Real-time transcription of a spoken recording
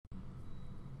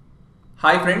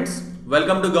Hi friends,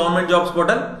 welcome to Government Jobs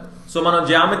Portal. So మనం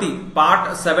జ్యామితి part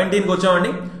 17 కి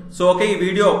వచ్చామండి. సో ఓకే, ఈ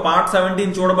వీడియో పార్ట్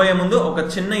 17 చూడబోయే ముందు ఒక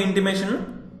చిన్న ఇంటిమేషన్.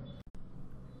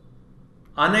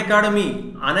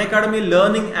 అన్అకాడమీ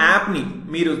లెర్నింగ్ యాప్ ని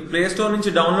మీరు ప్లే స్టోర్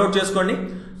నుంచి డౌన్లోడ్ చేసుకోండి.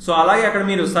 సో అలాగే అక్కడ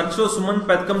మీరు సెర్చ్ లో సుమన్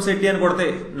పెద్కం శెట్టి అని కొడితే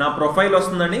నా ప్రొఫైల్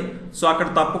వస్తుందండి. సో అక్కడ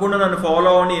తప్పకుండా నన్ను ఫాలో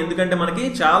అవ్వండి, ఎందుకంటే మనకి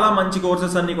చాలా మంచి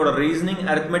కోర్సెస్ అన్ని కూడా రీజనింగ్,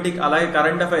 అరిథమెటిక్, అలాగే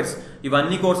కరెంట్ అఫైర్స్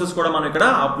ఇవన్నీ కోర్సెస్ కూడా మనం ఇక్కడ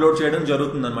అప్లోడ్ చేయడం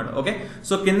జరుగుతుంది అనమాట. ఓకే,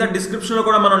 సో కింద డిస్క్రిప్షన్ లో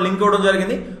కూడా మనం లింక్ ఇవ్వడం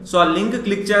జరిగింది. సో ఆ లింక్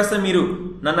క్లిక్ చేస్తే మీరు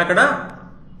నన్ను అక్కడ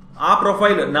ఆ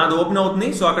ప్రొఫైల్ నాది ఓపెన్ అవుతుంది.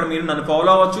 సో అక్కడ మీరు నన్ను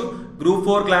ఫాలో అవ్వచ్చు. గ్రూప్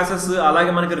 4 క్లాసెస్,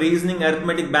 అలాగే మనకి రీజనింగ్,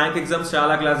 అరిథమెటిక్, బ్యాంక్ ఎగ్జామ్స్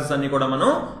చాలా క్లాసెస్ అన్ని కూడా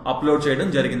మనం అప్లోడ్ చేయడం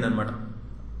జరిగింది అనమాట.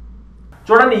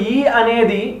 చూడండి, ఈ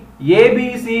అనేది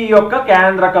ఏబిసి యొక్క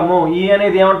కేంద్రకము. ఈ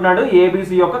అనేది ఏమంటున్నాడు?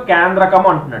 ఏబిసి యొక్క కేంద్రకము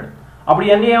అంటున్నాడు. అప్పుడు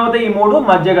ఇవన్నీ ఏమవుతాయి? ఈ మూడు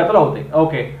మధ్యగతలు అవుతాయి.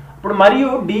 ఓకే, ఇప్పుడు మరియు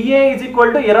డిఏ ఈజ్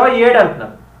ఈక్వల్ టు 27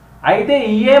 అంటున్నారు. అయితే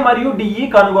ఈఏ మరియు డిఈ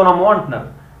కనుగొనము అంటున్నారు.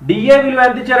 డిఏ విలువ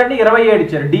ఎంత ఇచ్చారండి? 27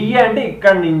 ఇచ్చారు. డిఏ అంటే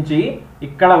ఇక్కడి నుంచి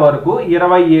ఇక్కడ వరకు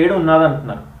 27 ఉన్నది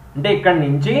అంటున్నారు. అంటే ఇక్కడి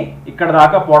నుంచి ఇక్కడ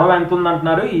దాకా పొడవు ఎంత ఉంది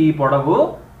అంటున్నారు? ఈ పొడవు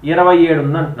 27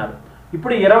 ఉంది అంటున్నారు.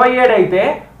 ఇప్పుడు 27 అయితే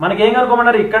మనకి ఏం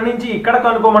కనుక్కోమన్నారు? ఇక్కడ నుంచి ఇక్కడ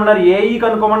కనుక్కోమన్నారు, ఏఈ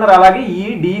కనుక్కోమన్నారు, అలాగే ఈ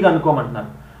డి కనుక్కోమంటున్నారు.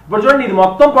 ఇప్పుడు చూడండి, ఇది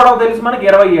మొత్తం పొడవు తెలుసు మనకి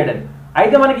 27 అని.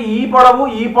 అయితే మనకి ఈ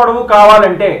పొడవు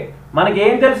కావాలంటే మనకి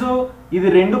ఏం తెలుసు? ఇది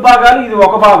 2 భాగాలు, ఇది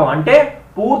 1 భాగం. అంటే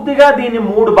పూర్తిగా దీన్ని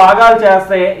 3 భాగాలు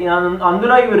చేస్తే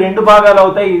అందులో ఇవి 2 భాగాలు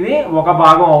అవుతాయి, ఇది 1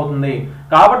 భాగం అవుతుంది.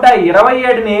 కాబట్టి ఆ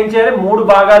 27ని ఏం చేయాలి? 3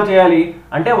 భాగాలు చేయాలి.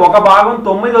 అంటే 1 భాగం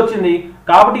 9 వచ్చింది.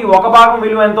 కాబట్టి ఈ 1 భాగం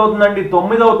విలువ ఎంత అవుతుందండి?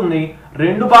 9 అవుతుంది.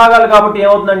 2 భాగాలు కాబట్టి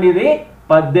ఏమవుతుందండి? ఇది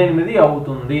 18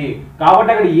 అవుతుంది.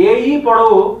 కాబట్టి అక్కడ ఏఈ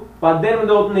పొడవు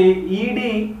 18 అవుతుంది,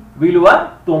 ఈడి విలువ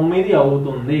 9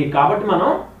 అవుతుంది. కాబట్టి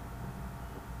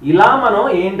మనం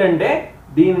ఏంటంటే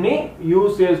దీన్ని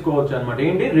యూజ్ చేసుకోవచ్చు అనమాట.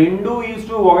 ఏంటి?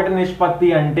 2:1 నిష్పత్తి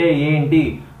అంటే ఏంటి?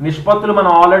 నిష్పత్తులు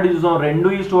మనం ఆల్రెడీ చూసాం.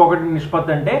 2:1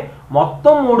 నిష్పత్తి అంటే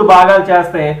మొత్తం 3 భాగాలు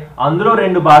చేస్తే అందులో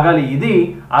 2 భాగాలు ఇది,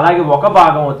 అలాగే 1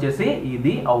 భాగం వచ్చేసి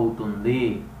ఇది అవుతుంది.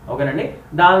 ఓకేనండి,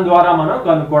 దాని ద్వారా మనం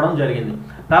కనుక్కోవడం జరిగింది.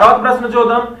 తర్వాత ప్రశ్న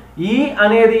చూద్దాం. ఈ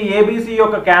అనేది ఏబిసి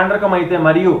యొక్క కేంద్రకం అయితే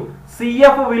మరియు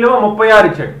సిఎఫ్ విలువ 36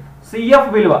 ఇచ్చాడు. సిఎఫ్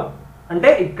విలువ అంటే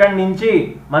ఇక్కడి నుంచి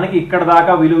మనకి ఇక్కడ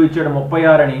దాకా విలువ ఇచ్చాడు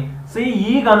 36 అని.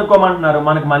 సిఈ కనుక్కోమంటున్నారు.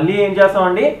 మనకి మళ్ళీ ఏం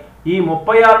చేస్తామండి? ఈ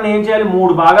 36ని ఏం చేయాలి?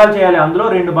 3 భాగాలు చేయాలి. అందులో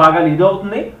 2 భాగాలు ఇది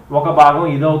అవుతుంది, 1 భాగం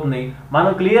ఇది అవుతుంది.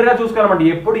 మనం క్లియర్ గా చూసుకోవాలన్నమాట.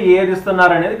 ఎప్పుడు ఏది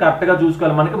ఇస్తున్నారు అనేది కరెక్ట్ గా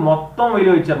చూసుకోవాలి. మనకి మొత్తం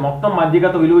విలువ ఇచ్చారు, మొత్తం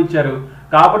మధ్యగత విలువ ఇచ్చారు.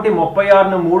 కాబట్టి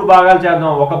 36ని 3 భాగాలు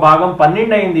చేద్దాం, 1 భాగం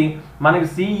 12 అయింది. మనకి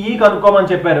సిఈ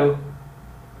కనుక్కోమని చెప్పారు.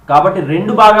 కాబట్టి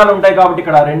 2 భాగాలు ఉంటాయి. కాబట్టి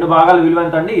ఇక్కడ 2 భాగాల విలువ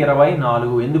ఎంత అండి?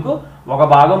 24. ఎందుకు? 1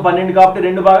 భాగం 12 కాబట్టి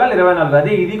 2 భాగాలు 24.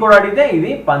 అదే ఇది కూడా అడిగితే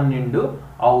ఇది 12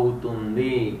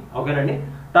 అవుతుంది. ఓకేనండి,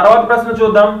 తర్వాత ప్రశ్న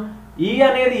చూద్దాం. ఈ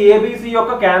అనేది ఏబిసి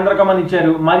యొక్క కేంద్రకం అని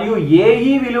ఇచ్చారు మరియు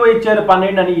ఏఈ విలువ ఇచ్చారు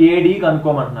 12 అని. ఏడి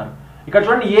కనుక్కోమంటున్నారు. ఇక్కడ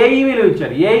చూడండి, ఏఈ విలువ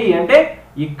ఇచ్చారు. ఏఈ అంటే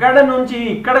ఇక్కడ నుంచి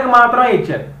ఇక్కడికి మాత్రమే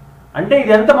ఇచ్చారు. అంటే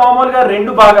ఇది ఎంత? మామూలుగా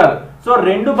 2 భాగాలు. సో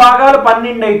 2 భాగాలు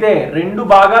 12 అయితే 2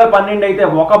 భాగాలు 12 అయితే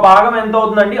 1 భాగం ఎంత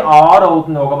అవుతుందండి? 6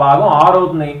 అవుతుంది. 1 భాగం 6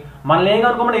 అవుతుంది. మళ్ళీ ఏం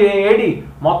కనుక్కోమని? ఏడి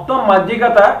మొత్తం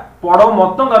మధ్యగత పొడవు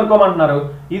మొత్తం కనుక్కోమంటున్నారు.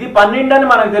 ఇది 12 అని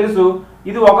మనకు తెలుసు.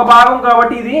 ఇది 1 భాగం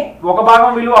కాబట్టి ఇది 1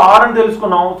 భాగం విలువ 6 అని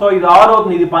తెలుసుకున్నాం. సో ఇది 6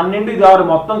 అవుతుంది. ఇది 12, ఇది 6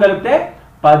 మొత్తం కలిపితే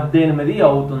 18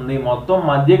 అవుతుంది. మొత్తం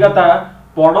మధ్యగత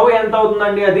పొడవు ఎంత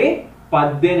అవుతుందండి? అది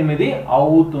 18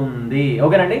 అవుతుంది.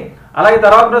 ఓకేనండి, అలాగే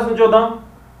తర్వాత ప్రశ్న చూద్దాం.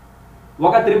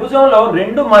 ఒక త్రిభుజంలో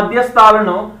 2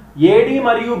 మధ్యస్థాలను ఏడి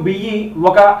మరియు బిఈ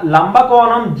ఒక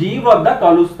లంబకోణం జి వద్ద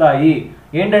కలుస్తాయి.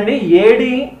 ఏంటండి?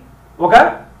 ఏడి ఒక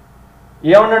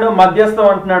ఏమన్నాడు? మధ్యస్థం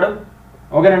అంటున్నాడు.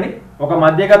 ఓకేనండి, ఒక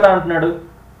మధ్యగత అంటున్నాడు.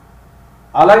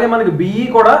 అలాగే మనకి బిఈ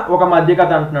కూడా ఒక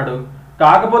మధ్యగత అంటున్నాడు.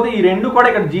 కాకపోతే ఈ 2 కూడా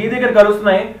ఇక్కడ జీ దగ్గర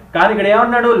కలుస్తున్నాయి. కానీ ఇక్కడ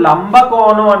ఏమన్నాడు?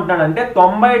 లంబకోణం అంటున్నాడు. అంటే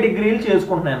 90 డిగ్రీలు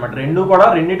చేసుకుంటున్నాయి అన్నమాట. 2 కూడా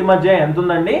రెండింటి మధ్య ఎంత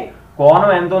ఉందండి?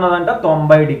 కోణం ఎంత ఉన్నదంట?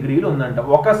 90 డిగ్రీలు ఉందంట.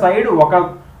 ఒక సైడ్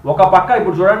ఒక పక్క.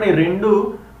 ఇప్పుడు చూడండి,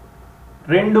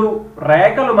 రెండు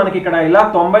రేఖలు మనకి ఇక్కడ ఇలా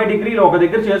 90 డిగ్రీలు ఒక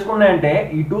దగ్గర చేసుకున్నాయంటే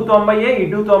ఇటు 90,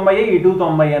 ఇటు 90, ఇటు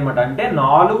 90 అనమాట. అంటే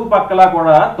 4 పక్కలా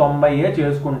కూడా 90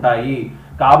 చేసుకుంటాయి.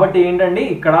 కాబట్టి ఏంటండి?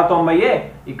 ఇక్కడ 90,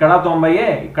 ఇక్కడ 90,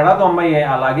 ఇక్కడ 90,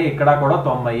 అలాగే ఇక్కడ కూడా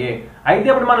 90. అయితే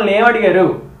ఇప్పుడు మనల్ని ఏమడిగారు?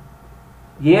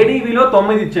 ఏడి విలువ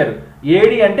 9 ఇచ్చారు.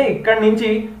 ఏడి అంటే ఇక్కడి నుంచి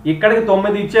ఇక్కడికి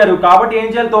 9 ఇచ్చారు. కాబట్టి ఏం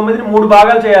చేయాలి? 9ని 3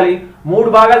 భాగాలు చేయాలి. 3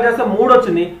 భాగాలు చేస్తే 3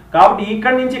 వచ్చింది. కాబట్టి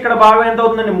ఇక్కడి నుంచి ఇక్కడ భాగం ఎంత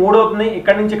అవుతుందండి? 3 అవుతుంది.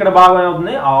 ఇక్కడి నుంచి ఇక్కడ భాగం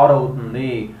ఏమవుతుంది? 6 అవుతుంది.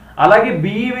 అలాగే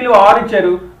బిఈ విలువ 6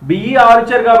 ఇచ్చారు. బిఈ 6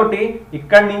 ఇచ్చారు కాబట్టి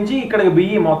ఇక్కడి నుంచి ఇక్కడికి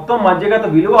బిఈ మొత్తం మధ్యగత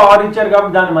విలువ 6 ఇచ్చారు.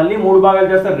 కాబట్టి దాన్ని మళ్ళీ 3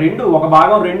 భాగాలు చేస్తే 2, 1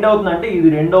 భాగం 2 అవుతుంది. అంటే ఇది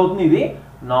 2 అవుతుంది, ఇది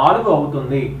 4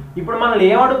 అవుతుంది. ఇప్పుడు మనల్ని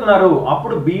ఏమడుగుతున్నారు?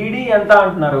 అప్పుడు బీడీ ఎంత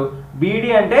అంటున్నారు? బీడీ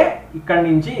అంటే ఇక్కడి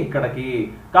నుంచి ఇక్కడికి.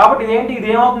 కాబట్టి ఇదేంటి,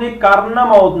 ఇదేమవుతుంది, కర్ణం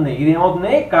అవుతుంది.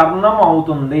 ఇదేమవుతుంది, కర్ణం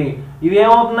అవుతుంది.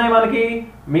 ఇదేమవుతున్నాయి మనకి,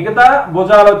 మిగతా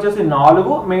భుజాలు వచ్చేసి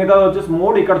 4, మిగతాది వచ్చేసి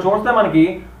 3. ఇక్కడ చూస్తే మనకి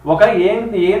ఒక ఏం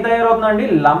తయారవుతుందండి,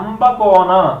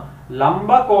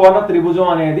 లంబకోణ త్రిభుజం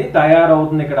అనేది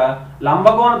తయారవుతుంది. ఇక్కడ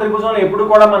లంబకోణ త్రిభుజంలో ఎప్పుడు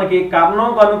కూడా మనకి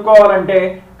కర్ణం కనుక్కోవాలంటే,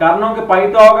 కర్ణంకి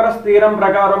పైథాగరస్ థీరం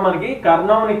ప్రకారం మనకి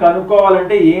కర్ణంని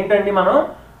కనుక్కోవాలంటే ఏంటండి, మనం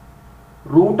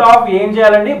రూట్ ఆఫ్ ఏం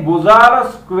చేయాలండి, భుజాల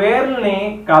స్క్వేర్ని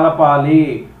కలపాలి.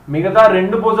 మిగతా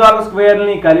 2 భుజాల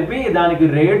స్క్వేర్ని కలిపి దానికి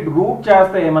రూట్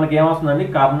చేస్తే మనకి ఏమొస్తుందండి,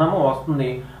 కర్ణము వస్తుంది.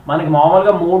 మనకి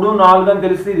మామూలుగా 3, 4 అని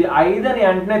తెలిస్తే ఇది 5 అని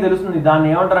వెంటనే తెలుస్తుంది. దాన్ని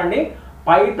ఏమంటారండి,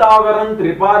 పైథాగరన్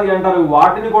త్రిపాది అంటారు.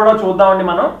 వాటిని కూడా చూద్దామండి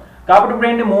మనం. కాబట్టి ఇప్పుడు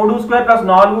ఏంటి, 3 స్క్వేర్ ప్లస్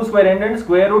 4 స్క్వేర్ ఏంటంటే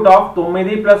square root of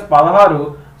 9 plus 16,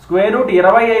 square root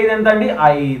 25 ఎంతండి,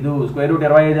 5. స్క్వేర్ రూట్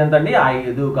 25 ఎంతండి,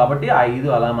 5. కాబట్టి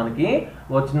 5 అలా మనకి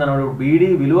వచ్చిందన్నమాట. బీడీ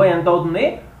విలువ ఎంత అవుతుంది,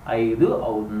 5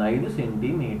 అవుతుంది, 5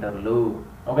 సెంటీమీటర్లు.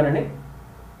 ఓకేనండి.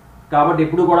 కాబట్టి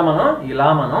ఇప్పుడు కూడా మనం ఇలా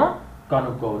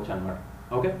కనుక్కోవచ్చు అన్నమాట.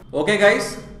 Okay guys,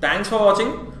 thanks for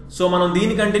watching. So మనం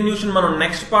దీని కంటిన్యూషన్ మనం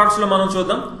నెక్స్ట్ పార్ట్స్ లో మనం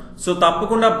చూద్దాం. సో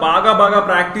తప్పకుండా బాగా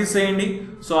ప్రాక్టీస్ చేయండి.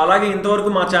 సో అలాగే ఇంతవరకు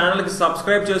మా ఛానల్ కి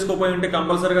సబ్స్క్రైబ్ చేసుకోపోయి ఉంటే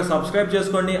కంపల్సరీగా సబ్స్క్రైబ్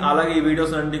చేసుకోండి. అలాగే ఈ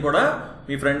వీడియోస్ అన్ని కూడా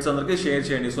మీ ఫ్రెండ్స్ అందరికి షేర్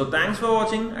చేయండి. So thanks for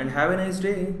watching and have a nice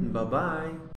day.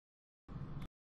 Bye.